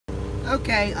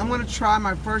Okay, I'm going to try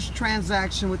my first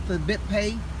transaction with the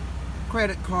BitPay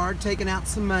credit card, taking out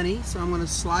some money. So I'm going to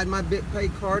slide my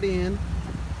BitPay card in.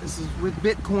 This is with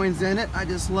Bitcoins in it. I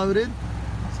just loaded.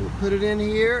 So we'll put it in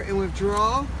here and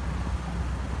withdraw.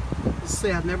 Let's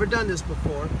see, I've never done this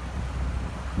before.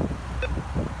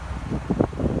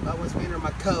 I was enter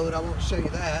my code. I won't show you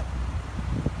that.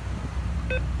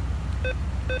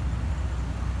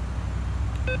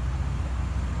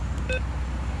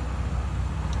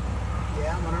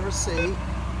 Yeah, I want a receipt.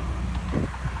 I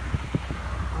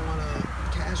want a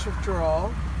cash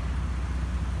withdrawal.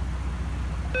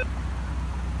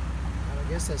 I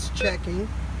guess that's checking.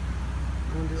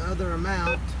 I'm going to do other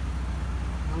amount.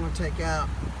 I'm going to take out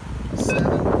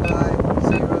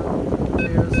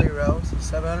 $75000, so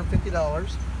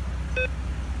 $750.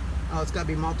 Oh, it's got to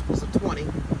be multiples of 20.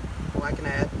 Oh, I can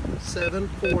add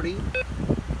 740.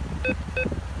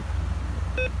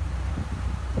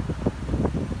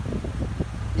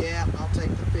 Yeah, I'll take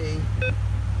the fee.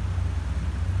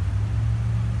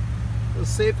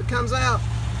 Let's see if it comes out.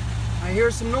 I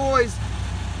hear some noise.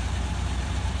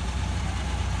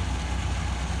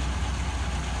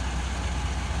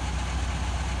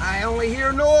 I only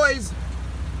hear noise.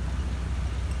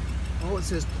 Oh, it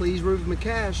says please remove my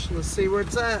cash. Let's see where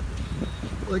it's at.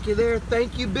 Looky there.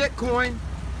 Thank you, Bitcoin.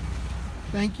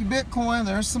 Thank you, Bitcoin.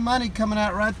 There's some money coming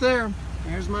out right there.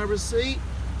 There's my receipt.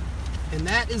 And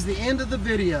that is the end of the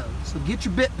video. So get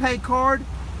your BitPay card,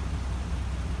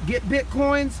 get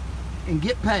Bitcoins, and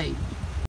get paid.